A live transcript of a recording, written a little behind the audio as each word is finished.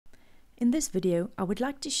In this video, I would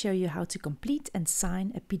like to show you how to complete and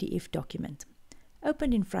sign a PDF document.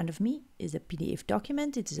 Open in front of me is a PDF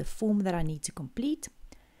document. It is a form that I need to complete.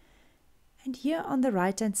 And here on the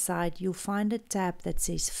right hand side, you'll find a tab that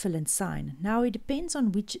says Fill and Sign. Now it depends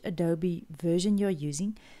on which Adobe version you're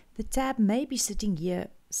using. The tab may be sitting here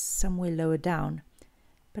somewhere lower down,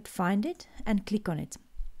 but find it and click on it.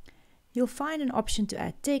 You'll find an option to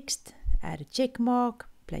add text, add a check mark,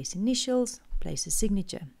 place initials, place a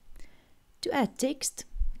signature. To add text,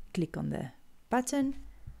 click on the button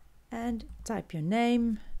and type your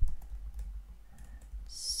name,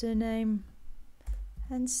 surname,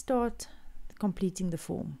 and start completing the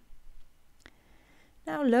form.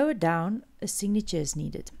 Now lower down, a signature is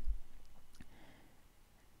needed.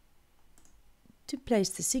 To place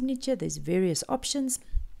the signature, there's various options.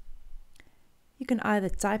 You can either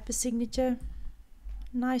type a signature,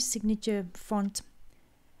 nice signature font.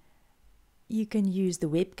 You can use the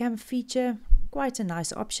webcam feature, quite a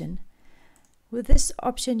nice option. With this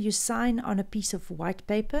option, you sign on a piece of white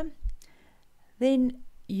paper. Then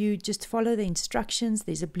you just follow the instructions.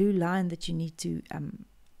 There's a blue line that you need to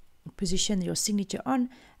position your signature on,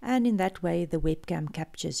 and in that way the webcam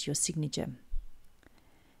captures your signature.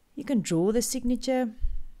 You can draw the signature.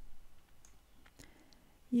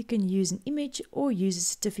 You can use an image or use a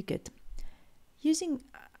certificate.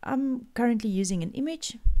 I'm currently using an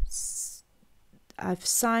image. I've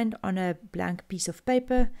signed on a blank piece of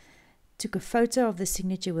paper, took a photo of the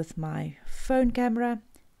signature with my phone camera.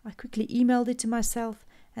 I quickly emailed it to myself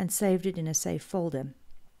and saved it in a safe folder.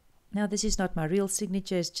 Now this is not my real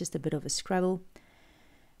signature, it's just a bit of a scribble.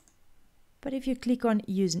 But if you click on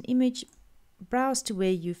Use an Image, browse to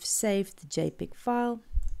where you've saved the JPEG file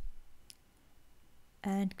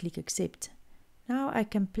and click Accept. Now I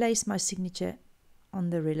can place my signature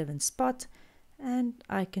on the relevant spot and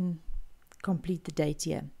I can complete the date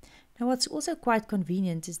here. Now what's also quite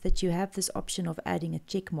convenient is that you have this option of adding a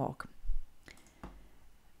check mark,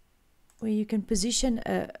 where you can position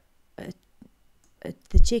the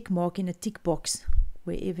check mark in a tick box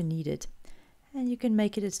wherever needed. And you can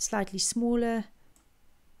make it a slightly smaller,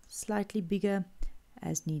 slightly bigger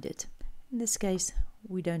as needed. In this case,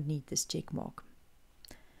 we don't need this check mark.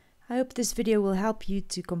 I hope this video will help you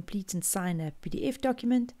to complete and sign a PDF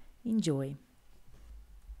document. Enjoy.